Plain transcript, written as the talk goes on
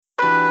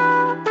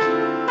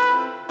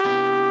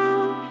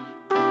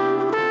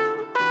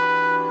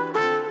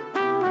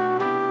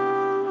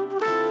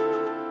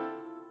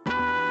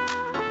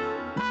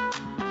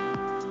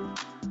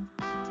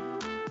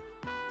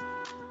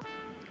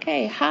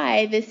Okay,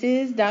 hi, this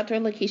is Dr.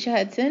 Lakeisha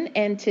Hudson,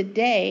 and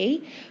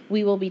today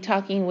we will be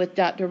talking with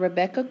Dr.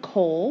 Rebecca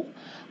Cole.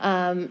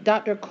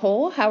 Dr.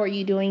 Cole, how are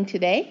you doing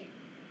today?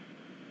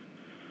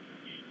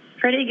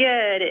 Pretty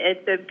good.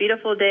 It's a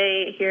beautiful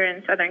day here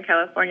in Southern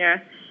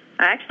California.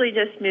 I actually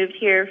just moved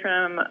here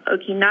from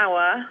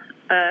Okinawa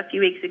a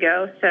few weeks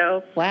ago,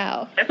 so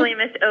wow. Definitely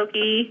missed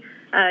Oki.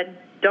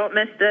 Don't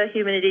miss the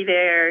humidity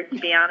there, to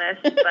be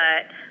honest,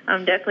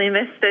 but definitely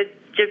miss the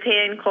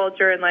Japan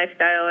culture and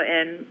lifestyle,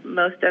 and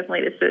most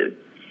definitely the food.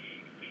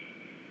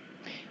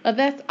 Oh,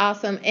 that's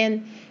awesome.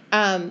 And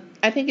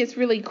I think it's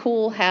really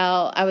cool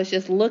how I was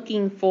just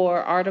looking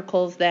for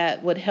articles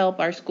that would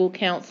help our school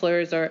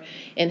counselors or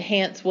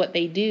enhance what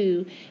they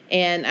do.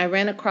 And I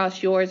ran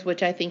across yours,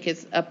 which I think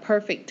is a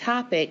perfect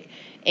topic.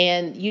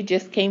 And you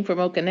just came from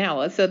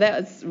Okinawa. So that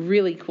was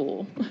really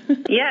cool.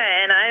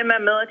 Yeah, and I'm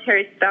a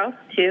military spouse,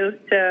 too.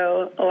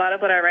 So a lot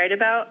of what I write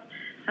about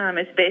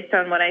is based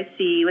on what I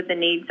see with the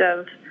needs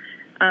of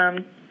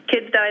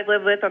kids that I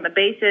live with on the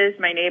bases,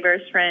 my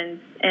neighbors, friends,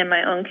 and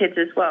my own kids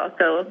as well.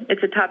 So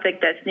it's a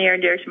topic that's near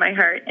and dear to my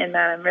heart and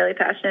that I'm really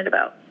passionate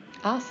about.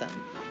 Awesome.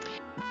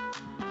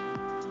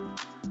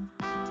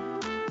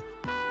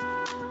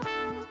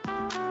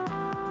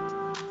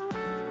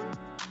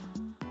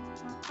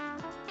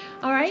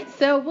 All right,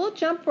 so we'll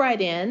jump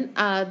right in.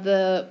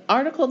 The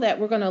article that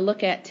we're going to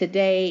look at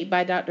today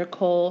by Dr.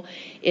 Cole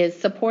is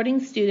Supporting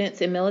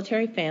Students in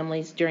Military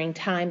Families During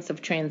Times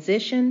of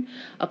Transition,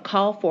 a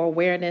Call for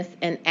Awareness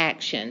and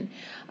Action.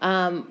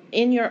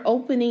 In your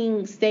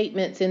opening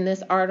statements in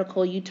this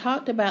article, you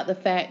talked about the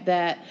fact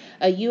that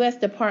a U.S.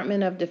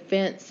 Department of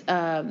Defense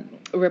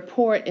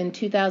report in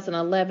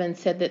 2011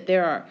 said that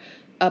there are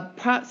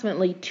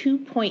approximately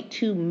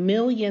 2.2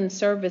 million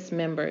service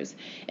members,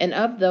 and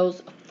of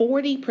those,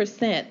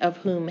 40% of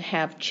whom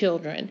have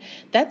children.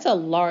 That's a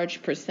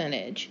large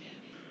percentage.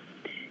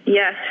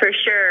 Yes, for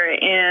sure.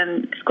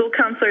 And school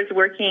counselors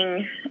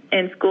working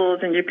in schools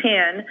in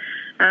Japan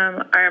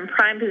are in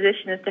prime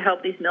positions to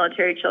help these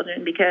military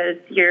children because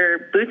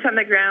you're boots on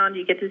the ground,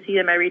 you get to see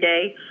them every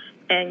day,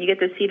 and you get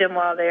to see them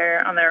while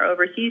they're on their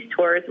overseas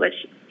tours,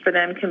 which for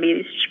them can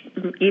be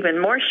even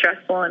more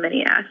stressful in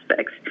many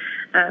aspects.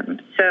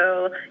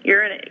 So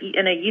you're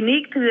in a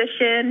unique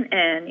position,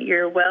 and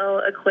you're well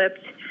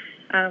equipped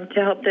to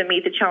help them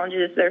meet the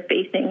challenges they're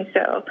facing.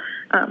 So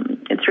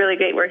it's really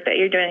great work that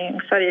you're doing. I'm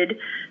excited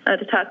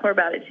to talk more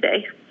about it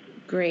today.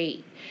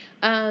 Great.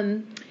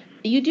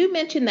 You do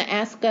mention the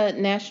ASCA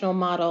national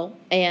model,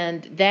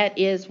 and that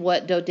is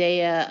what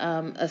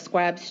DODEA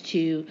ascribes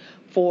to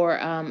for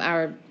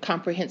our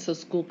comprehensive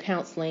school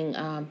counseling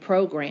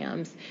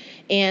programs.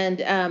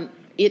 And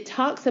it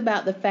talks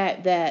about the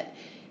fact that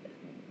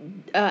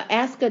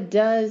ASCA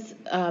does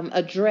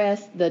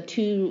address the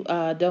two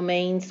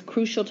domains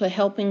crucial to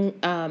helping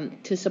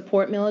to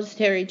support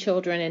military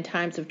children in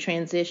times of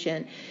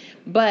transition,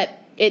 but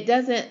it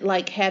doesn't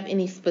have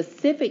any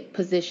specific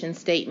position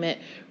statement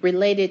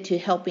related to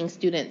helping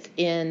students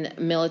in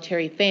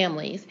military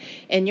families.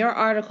 And your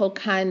article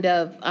kind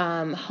of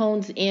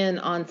hones in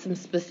on some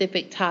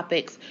specific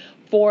topics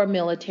for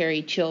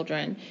military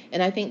children.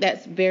 And I think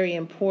that's very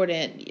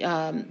important.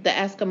 The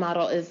ASCA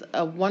model is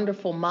a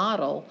wonderful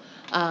model,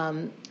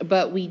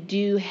 but we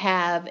do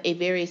have a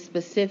very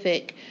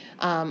specific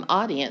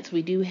audience.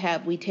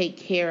 We take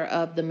care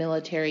of the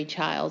military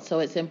child. So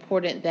it's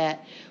important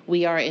that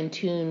we are in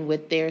tune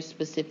with their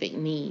specific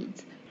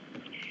needs.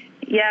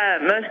 Yeah,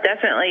 most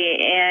definitely.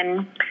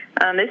 And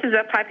this is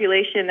a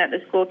population that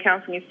the school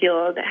counseling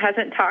field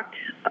hasn't talked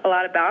a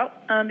lot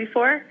about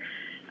before.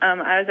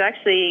 I was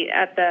actually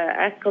at the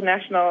ASCA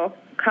National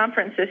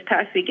Conference this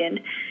past weekend,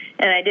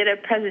 and I did a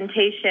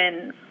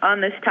presentation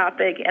on this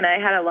topic, and I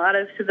had a lot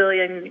of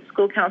civilian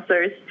school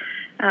counselors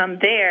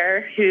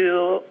there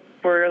who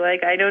were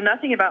like, I know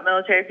nothing about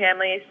military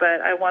families,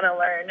 but I want to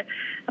learn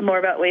more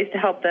about ways to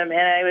help them.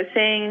 And I was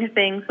saying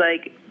things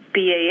like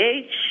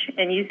BAH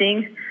and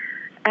using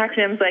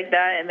acronyms like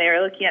that, and they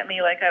were looking at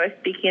me like I was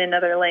speaking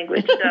another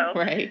language. So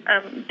right.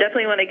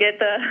 Definitely want to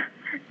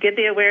get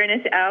the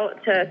awareness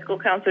out to school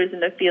counselors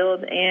in the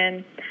field.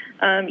 And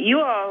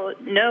you all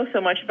know so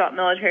much about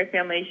military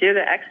families. You're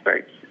the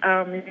experts,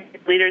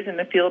 leaders in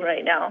the field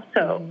right now.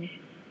 So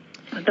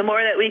the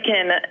more that we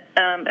can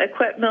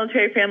equip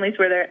military families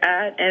where they're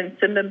at and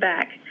send them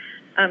back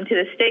to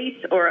the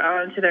States or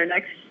on to their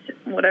next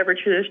whatever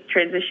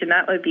transition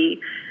that would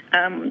be,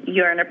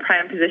 you're in a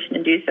prime position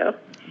to do so.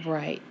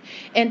 Right.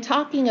 And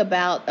talking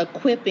about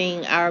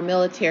equipping our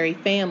military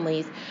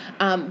families,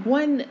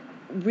 one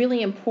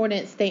really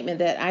important statement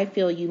that I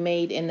feel you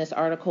made in this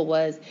article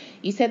was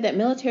you said that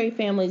military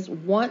families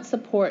want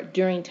support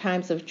during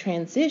times of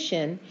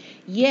transition,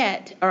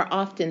 yet are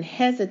often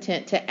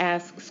hesitant to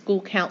ask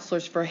school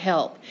counselors for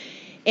help.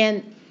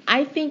 And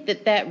I think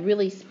that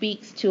really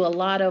speaks to a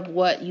lot of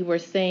what you were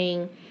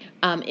saying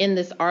in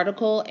this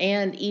article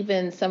and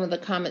even some of the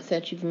comments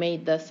that you've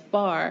made thus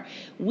far.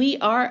 We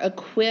are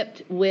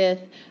equipped with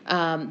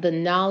the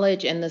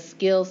knowledge and the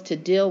skills to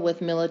deal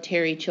with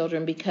military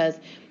children because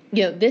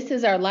this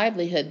is our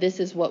livelihood. This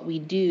is what we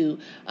do.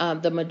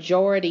 The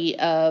majority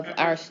of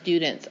our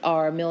students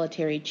are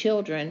military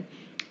children.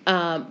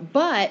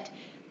 But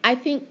I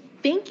think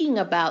thinking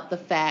about the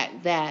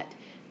fact that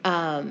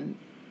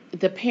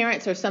the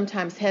parents are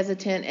sometimes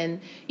hesitant and,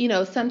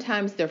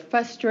 sometimes they're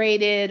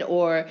frustrated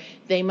or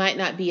they might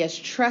not be as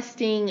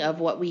trusting of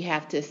what we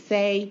have to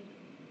say,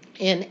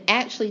 and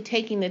actually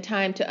taking the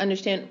time to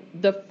understand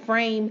the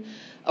frame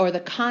or the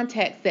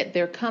context that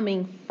they're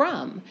coming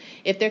from.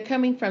 If they're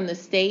coming from the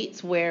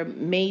states where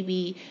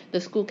maybe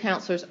the school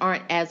counselors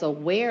aren't as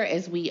aware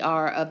as we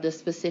are of the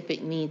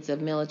specific needs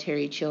of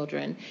military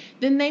children,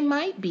 then they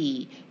might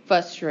be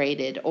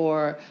frustrated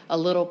or a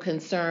little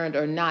concerned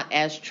or not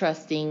as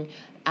trusting.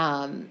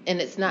 And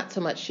it's not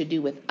so much to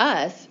do with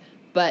us,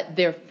 but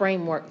their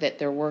framework that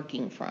they're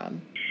working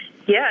from.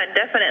 Yeah,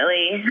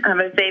 definitely.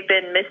 If they've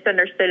been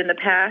misunderstood in the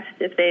past,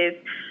 if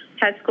they've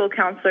had school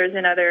counselors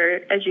and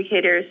other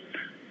educators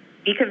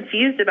be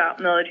confused about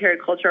military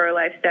culture or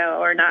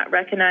lifestyle or not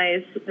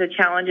recognize the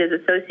challenges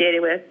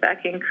associated with,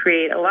 that can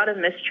create a lot of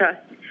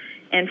mistrust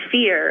and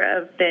fear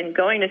of then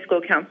going to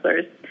school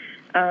counselors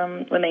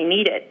when they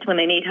need it, when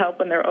they need help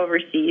when they're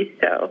overseas.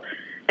 So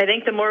I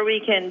think the more we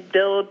can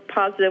build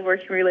positive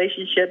working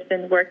relationships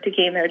and work to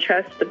gain their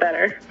trust, the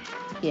better.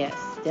 Yes,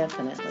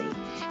 definitely.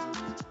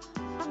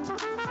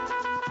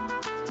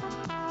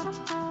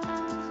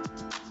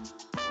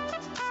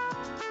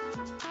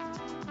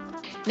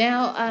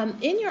 Now,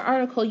 in your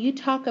article, you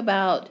talk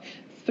about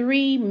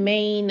three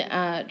main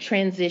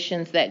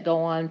transitions that go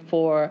on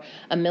for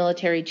a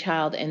military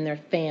child and their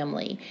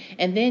family.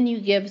 And then you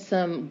give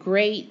some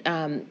great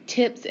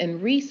tips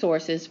and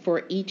resources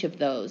for each of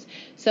those.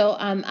 So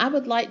I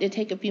would like to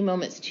take a few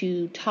moments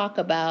to talk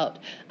about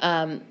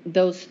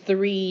those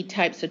three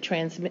types of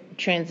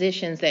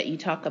transitions that you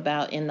talk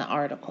about in the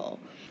article.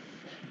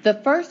 The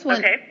first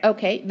one,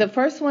 the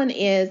first one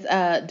is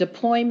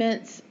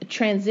deployments,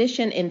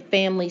 transition, and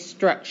family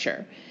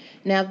structure.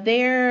 Now,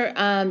 there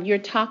you're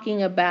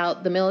talking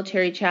about the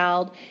military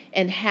child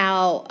and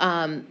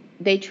how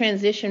they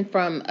transition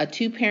from a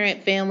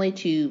two-parent family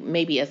to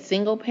maybe a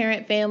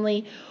single-parent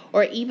family,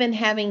 or even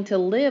having to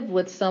live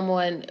with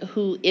someone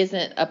who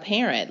isn't a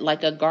parent,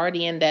 like a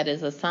guardian that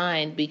is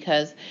assigned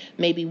because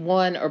maybe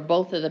one or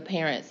both of the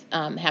parents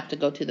have to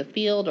go to the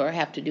field or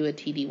have to do a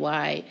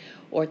TDY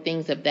or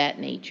things of that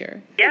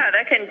nature. Yeah,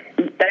 that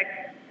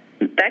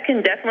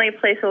can definitely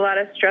place a lot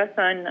of stress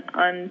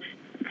on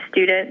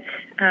students.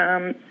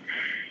 A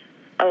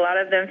lot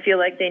of them feel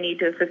like they need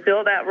to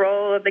fulfill that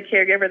role of the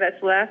caregiver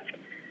that's left,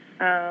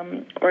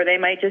 or they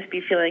might just be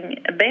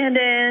feeling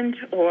abandoned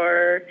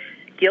or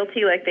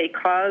guilty, like they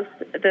caused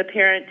the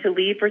parent to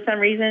leave for some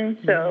reason.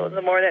 So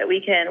the more that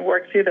we can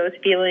work through those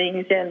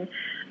feelings and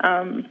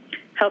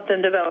help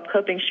them develop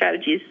coping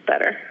strategies,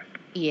 better.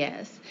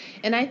 Yes.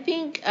 And I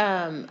think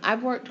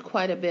I've worked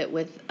quite a bit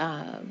with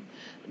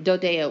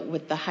Dodea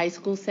with the high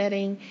school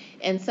setting.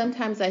 And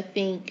sometimes I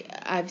think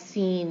I've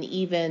seen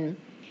even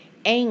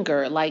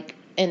anger,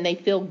 and they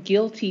feel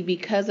guilty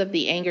because of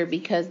the anger,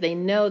 because they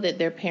know that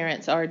their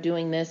parents are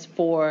doing this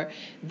for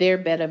their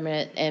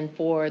betterment and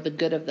for the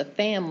good of the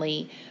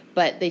family,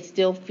 but they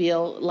still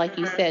feel, like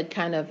you said,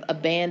 kind of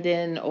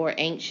abandoned or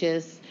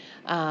anxious.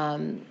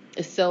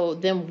 So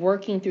them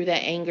working through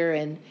that anger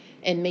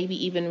and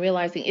maybe even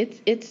realizing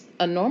it's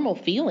a normal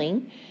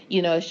feeling,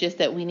 it's just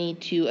that we need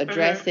to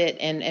address it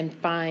and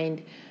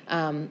find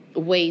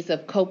ways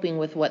of coping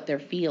with what they're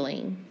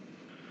feeling.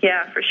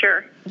 Yeah, for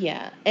sure.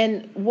 Yeah.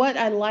 And what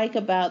I like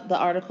about the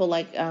article,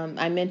 like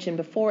I mentioned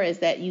before, is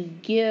that you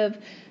give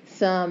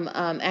some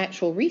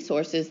actual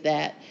resources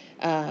that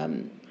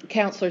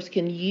counselors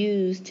can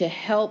use to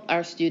help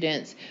our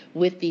students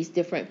with these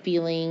different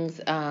feelings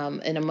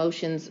and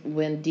emotions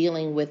when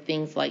dealing with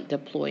things like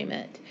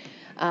deployment.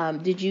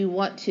 Did you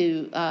want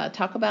to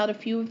talk about a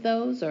few of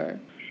those, or?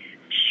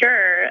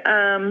 Sure.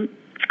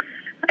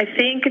 I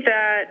think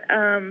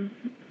that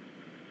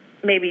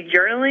maybe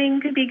journaling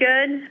could be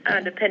good,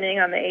 depending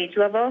on the age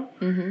level.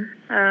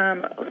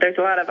 There's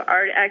a lot of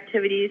art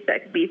activities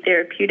that could be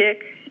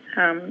therapeutic.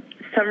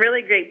 Some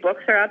really great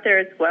books are out there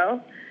as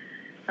well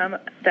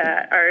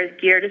that are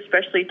geared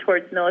especially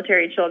towards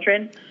military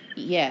children.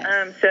 Yes.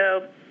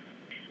 So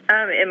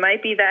it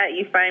might be that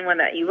you find one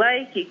that you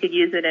like. You could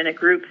use it in a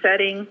group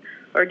setting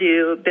or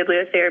do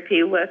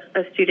bibliotherapy with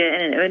a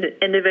student in an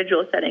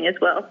individual setting as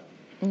well.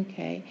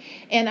 Okay.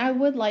 And I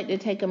would like to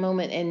take a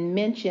moment and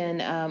mention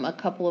a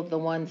couple of the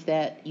ones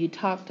that you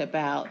talked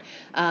about.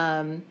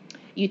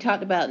 You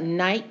talked about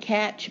Night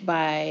Catch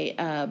by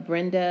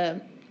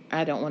Brenda,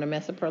 I don't want to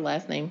mess up her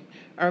last name,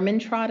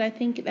 Ermintrout, I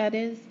think that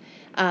is.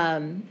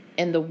 And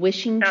The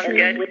Wishing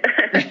Tree.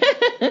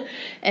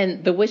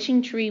 And The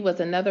Wishing Tree was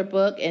another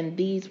book, and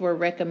these were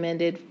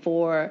recommended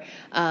for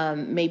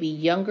maybe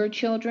younger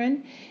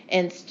children.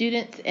 And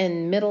students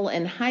in middle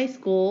and high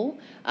school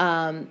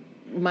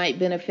might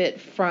benefit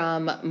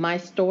from My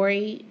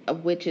Story,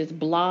 which is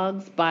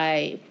blogs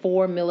by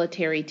 4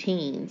 military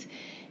teens.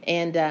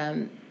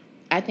 And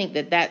I think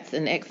that that's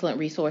an excellent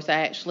resource.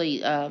 I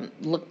actually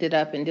looked it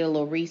up and did a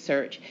little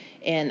research,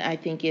 and I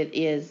think it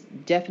is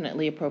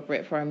definitely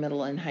appropriate for our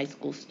middle and high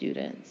school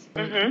students.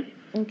 Mm-hmm.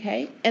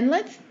 Okay, and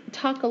let's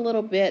talk a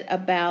little bit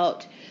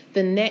about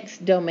the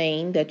next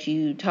domain that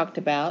you talked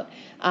about,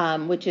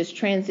 which is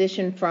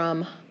transition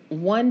from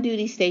one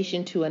duty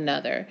station to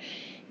another.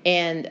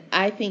 And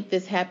I think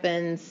this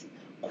happens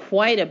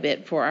quite a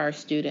bit for our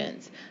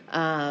students,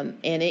 and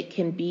it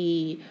can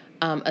be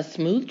a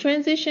smooth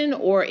transition,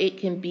 or it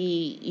can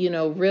be,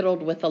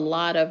 riddled with a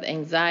lot of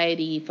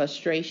anxiety,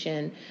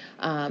 frustration.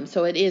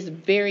 So it is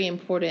very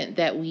important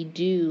that we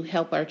do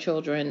help our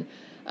children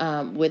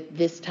with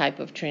this type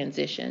of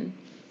transition.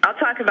 I'll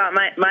talk about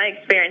my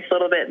experience a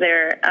little bit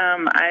there.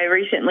 I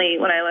recently,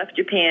 when I left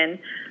Japan,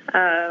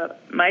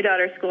 my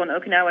daughter's school in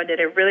Okinawa did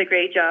a really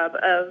great job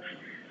of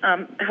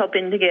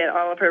helping to get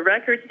all of her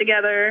records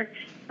together.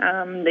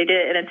 They did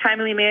it in a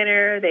timely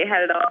manner. They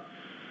had it all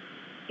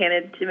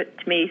handed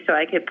to me so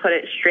I could put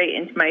it straight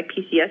into my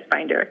PCS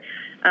binder.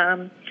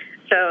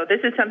 So this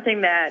is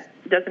something that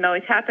doesn't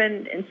always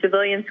happen in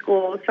civilian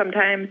schools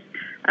sometimes.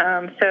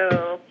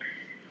 So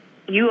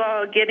you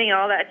all getting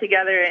all that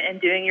together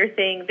and doing your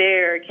thing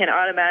there can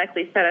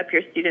automatically set up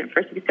your student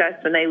for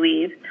success when they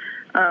leave.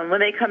 When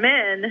they come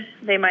in,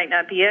 they might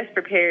not be as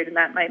prepared, and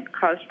that might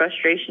cause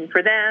frustration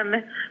for them.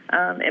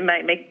 It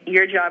might make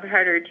your job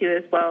harder,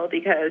 too, as well,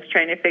 because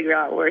trying to figure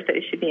out where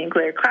they should be in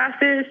clear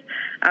classes,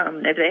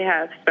 if they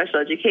have special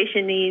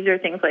education needs or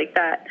things like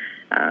that.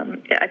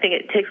 I think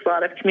it takes a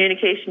lot of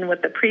communication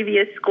with the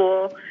previous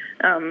school,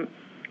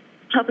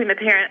 helping the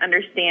parent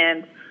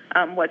understand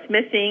what's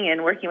missing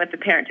and working with the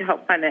parent to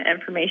help find that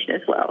information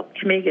as well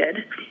can be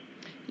good.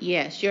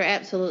 Yes, you're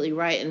absolutely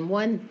right. And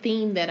one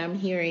theme that I'm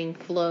hearing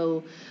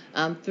flow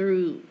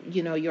through,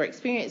 your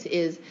experience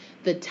is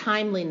the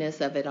timeliness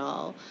of it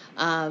all.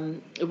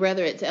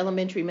 Whether it's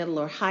elementary, middle,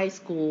 or high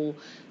school,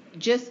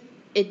 just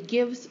it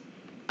gives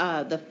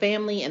the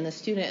family and the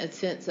student a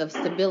sense of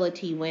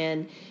stability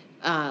when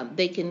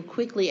they can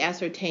quickly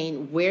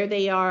ascertain where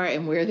they are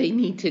and where they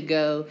need to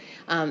go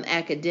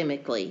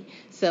academically.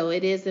 So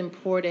it is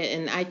important,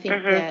 and I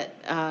think that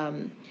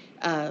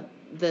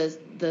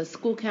the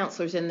school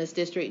counselors in this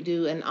district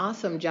do an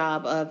awesome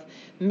job of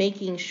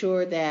making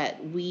sure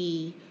that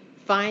we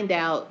find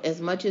out as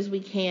much as we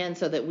can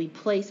so that we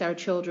place our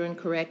children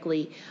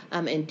correctly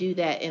and do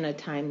that in a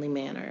timely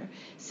manner.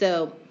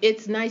 So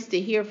it's nice to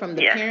hear from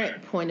the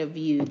parent point of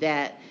view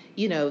that,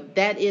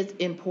 that is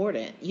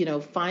important,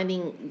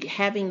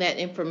 having that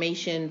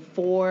information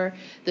for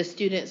the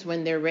students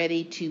when they're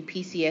ready to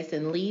PCS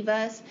and leave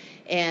us,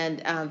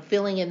 and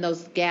filling in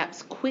those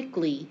gaps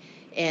quickly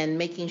and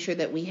making sure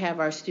that we have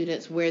our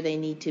students where they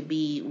need to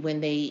be when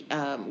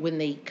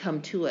they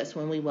come to us,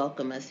 when we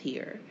welcome us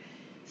here.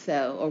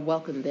 Or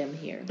welcome them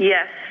here.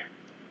 Yes.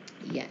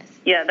 Yes.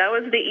 Yeah, that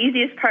was the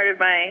easiest part of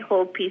my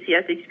whole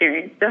PCS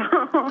experience. So,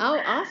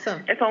 oh,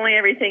 awesome. If only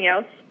everything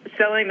else,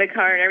 selling the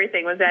car and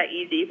everything was that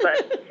easy,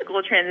 but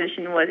school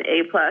transition was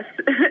A+.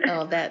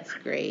 Oh, that's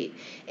great.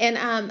 And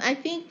I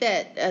think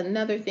that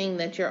another thing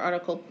that your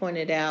article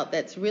pointed out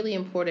that's really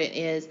important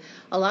is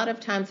a lot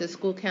of times as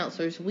school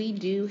counselors, we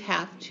do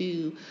have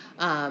to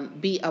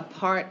be a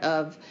part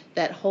of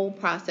that whole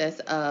process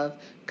of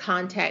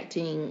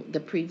contacting the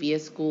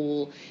previous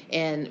school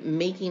and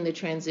making the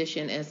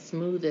transition as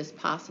smooth as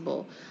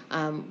possible.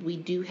 We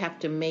do have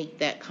to make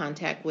that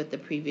contact with the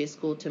previous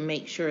school to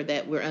make sure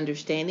that we're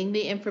understanding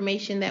the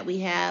information that we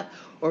have,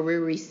 or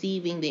we're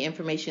receiving the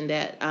information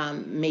that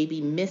may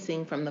be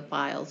missing from the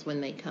files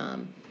when they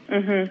come.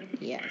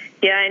 Mm-hmm. Yes.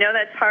 Yeah, I know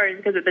that's hard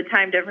because of the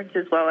time difference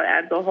as well. It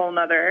adds a whole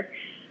other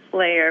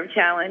layer of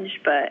challenge,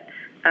 but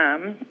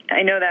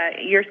I know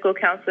that your school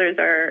counselors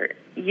are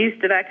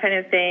used to that kind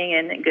of thing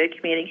and good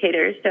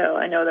communicators, so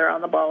I know they're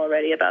on the ball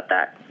already about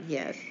that.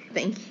 Yes,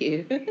 thank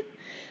you.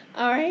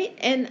 All right,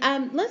 and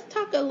let's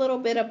talk a little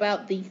bit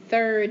about the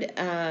third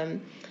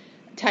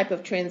type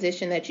of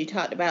transition that you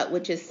talked about,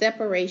 which is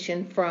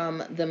separation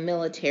from the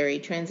military,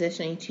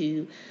 transitioning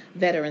to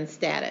veteran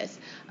status.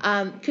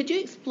 Could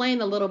you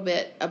explain a little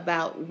bit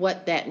about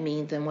what that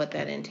means and what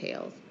that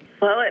entails?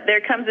 Well,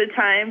 there comes a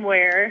time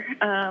where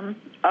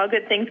all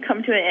good things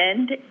come to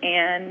an end,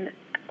 and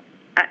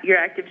you're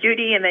active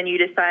duty, and then you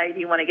decide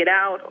you want to get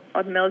out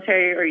of the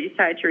military or you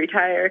decide to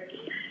retire.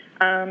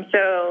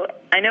 So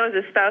I know as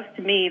a spouse,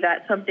 to me,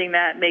 that's something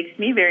that makes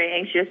me very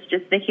anxious,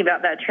 just thinking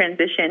about that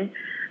transition,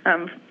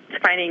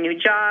 finding a new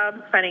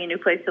job, finding a new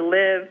place to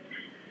live,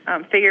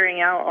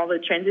 figuring out all the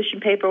transition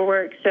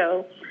paperwork.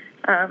 So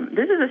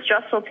this is a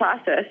stressful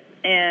process,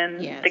 and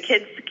the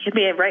kids can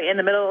be right in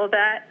the middle of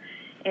that.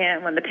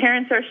 And when the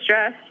parents are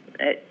stressed,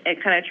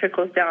 it kind of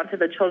trickles down to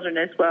the children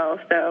as well.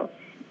 So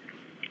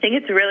I think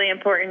it's really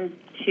important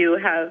to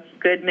have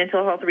good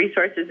mental health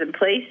resources in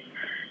place.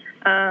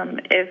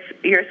 If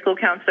you're a school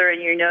counselor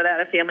and you know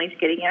that a family's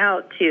getting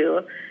out,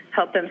 to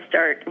help them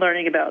start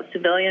learning about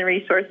civilian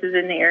resources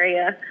in the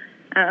area.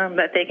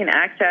 that they can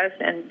access,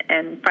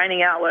 and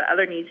finding out what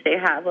other needs they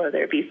have,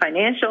 whether it be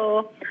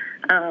financial,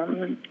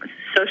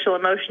 social,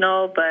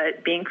 emotional,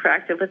 but being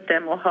proactive with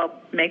them will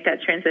help make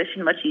that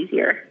transition much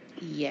easier.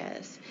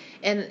 Yes.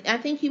 And I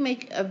think you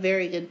make a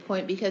very good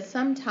point, because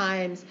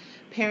sometimes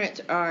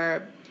parents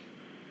are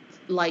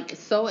like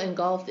so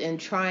engulfed in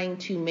trying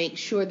to make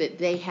sure that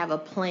they have a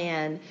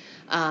plan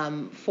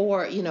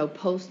for,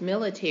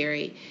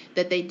 post-military,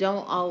 that they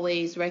don't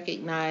always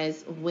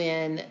recognize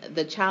when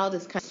the child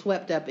is kind of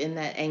swept up in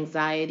that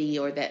anxiety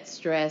or that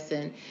stress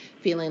and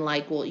feeling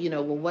like, well,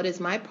 what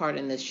is my part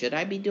in this? Should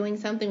I be doing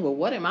something? Well,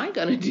 what am I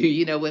going to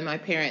do, when my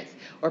parents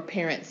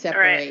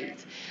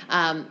separate?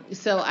 Right.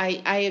 So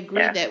I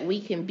agree that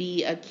we can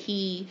be a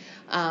key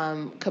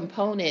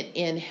component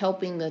in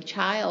helping the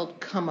child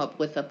come up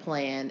with a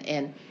plan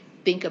and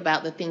think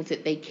about the things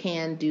that they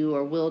can do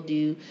or will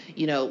do,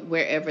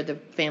 wherever the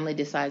family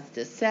decides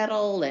to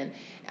settle, and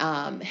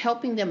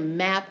helping them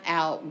map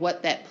out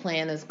what that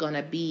plan is going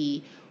to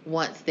be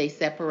once they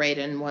separate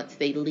and once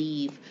they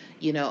leave,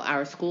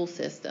 our school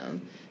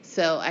system.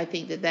 So I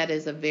think that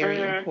is a very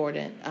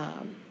important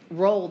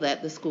role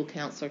that the school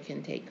counselor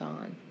can take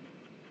on.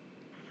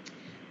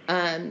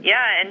 And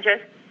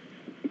just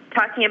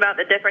talking about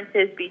the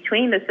differences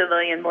between the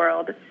civilian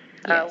world,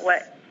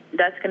 what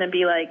that's going to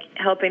be like,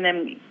 helping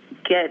them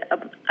get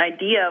an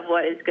idea of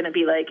what it's going to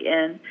be like.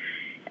 And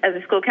as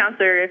a school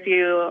counselor, if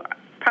you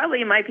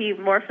probably might be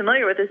more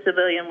familiar with the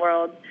civilian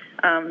world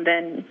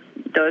than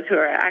those who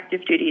are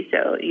active duty,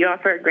 so you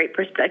offer a great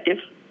perspective.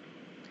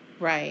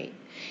 Right.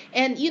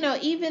 And,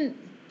 even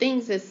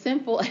things as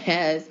simple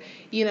as,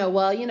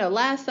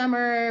 last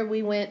summer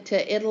we went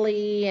to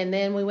Italy, and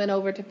then we went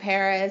over to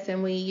Paris,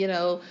 and we,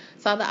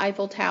 saw the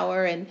Eiffel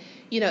Tower. And,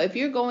 if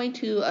you're going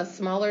to a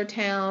smaller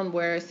town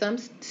where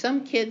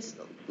some kids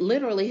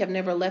literally have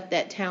never left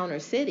that town or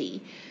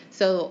city.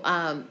 So,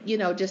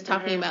 just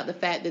talking about the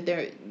fact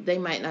that they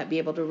might not be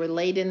able to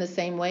relate in the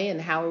same way,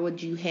 and how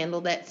would you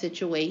handle that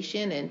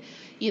situation?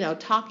 And,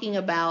 talking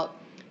about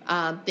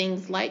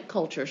things like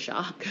culture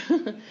shock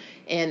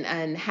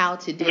and how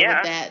to deal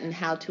with that, and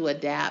how to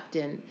adapt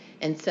and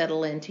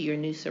settle into your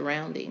new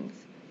surroundings.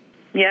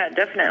 Yeah,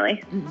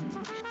 definitely.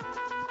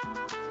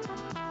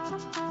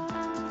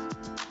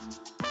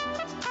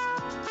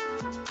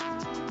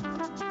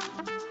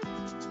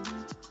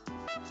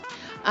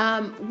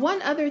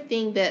 One other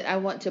thing that I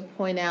want to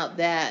point out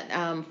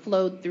that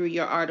flowed through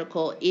your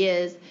article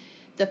is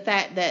the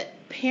fact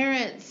that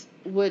parents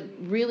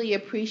would really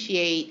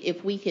appreciate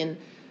if we can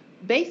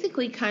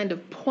basically kind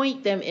of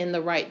point them in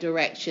the right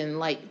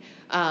direction,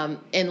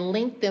 and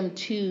link them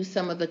to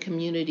some of the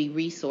community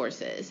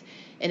resources.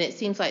 And it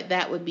seems like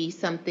that would be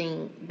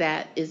something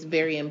that is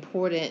very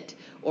important,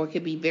 or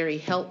could be very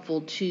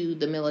helpful to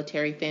the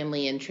military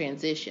family in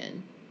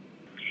transition.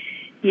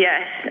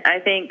 Yes, I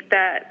think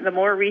that the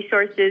more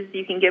resources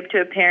you can give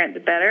to a parent, the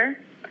better.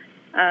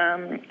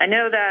 I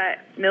know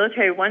that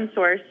Military One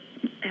Source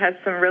has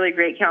some really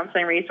great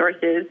counseling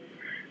resources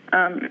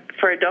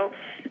for adults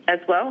as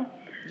well.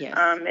 Yes.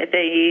 If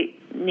they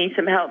need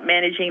some help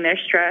managing their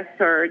stress,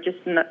 or just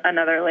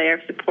another layer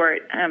of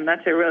support,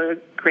 that's a really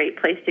great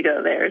place to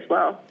go there as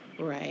well.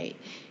 Right.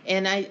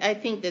 And I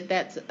think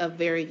that's a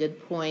very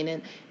good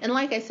point. And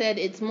like I said,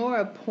 it's more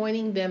of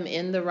pointing them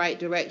in the right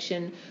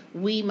direction.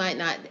 We might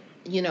not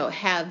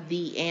have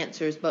the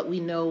answers, but we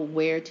know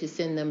where to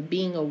send them.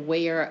 Being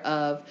aware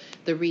of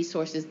the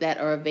resources that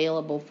are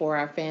available for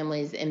our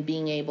families, and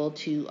being able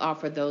to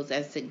offer those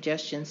as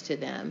suggestions to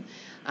them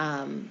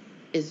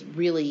is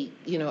really,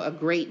 a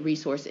great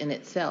resource in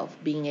itself,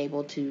 being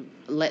able to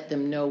let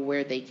them know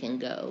where they can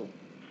go.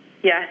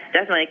 Yes,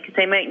 definitely, because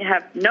they might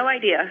have no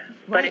idea.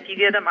 Right. But if you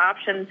give them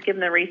options, give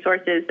them the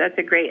resources, that's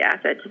a great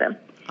asset to them.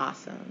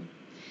 Awesome.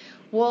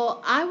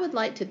 Well, I would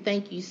like to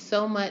thank you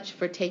so much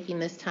for taking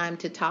this time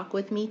to talk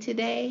with me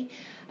today.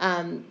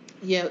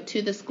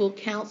 To the school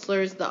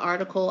counselors, the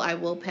article, I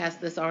will pass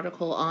this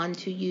article on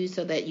to you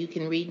so that you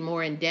can read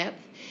more in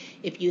depth.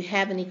 If you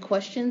have any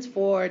questions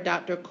for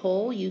Dr.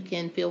 Cole, you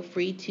can feel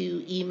free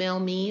to email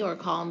me or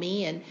call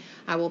me, and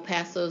I will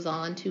pass those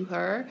on to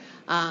her,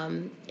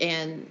 and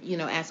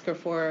ask her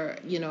for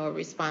a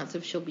response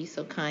if she'll be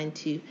so kind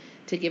to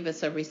give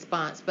us a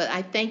response. But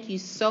I thank you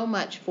so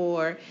much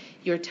for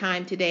your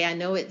time today. I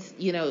know it's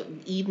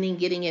evening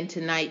getting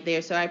into night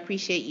there, so I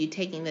appreciate you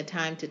taking the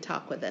time to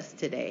talk with us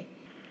today.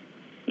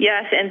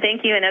 Yes, and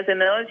thank you. And as a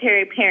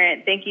military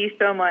parent, thank you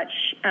so much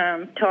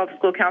to all the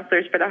school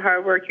counselors for the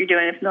hard work you're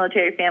doing with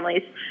military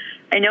families.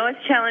 I know it's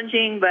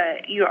challenging,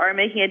 but you are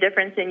making a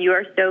difference, and you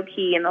are so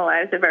key in the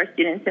lives of our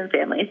students and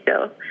families.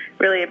 So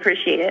really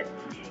appreciate it.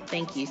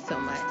 Thank you so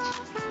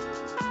much.